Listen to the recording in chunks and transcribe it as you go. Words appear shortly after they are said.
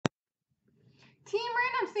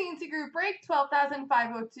C&C Group break,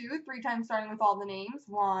 12,502, 3 times starting with all the names.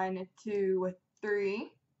 1, 2,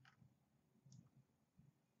 3.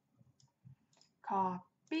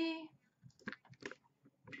 Copy.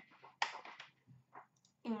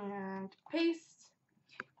 And paste.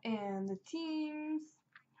 And the teams.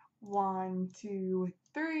 1, 2,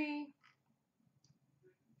 3.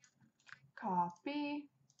 Copy.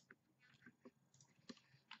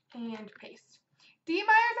 And paste. D.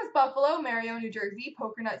 Myers as Buffalo, Mario, New Jersey,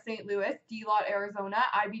 Pokernut, St. Louis, D-Lot, Arizona,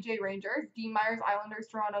 IBJ Rangers, D. Myers Islanders,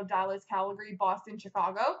 Toronto, Dallas, Calgary, Boston,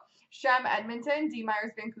 Chicago, Shem Edmonton, D.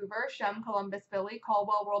 Myers Vancouver, Shem Columbus, Philly,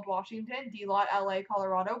 Caldwell World Washington, D-Lot LA,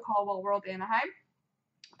 Colorado, Caldwell World Anaheim,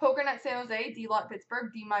 Pokernut San Jose, D-Lot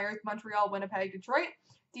Pittsburgh, D. Myers Montreal, Winnipeg, Detroit,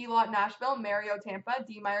 D-Lot Nashville, Mario Tampa,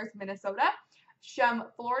 D. Myers Minnesota, Shem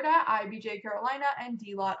Florida, IBJ Carolina, and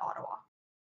D-Lot Ottawa.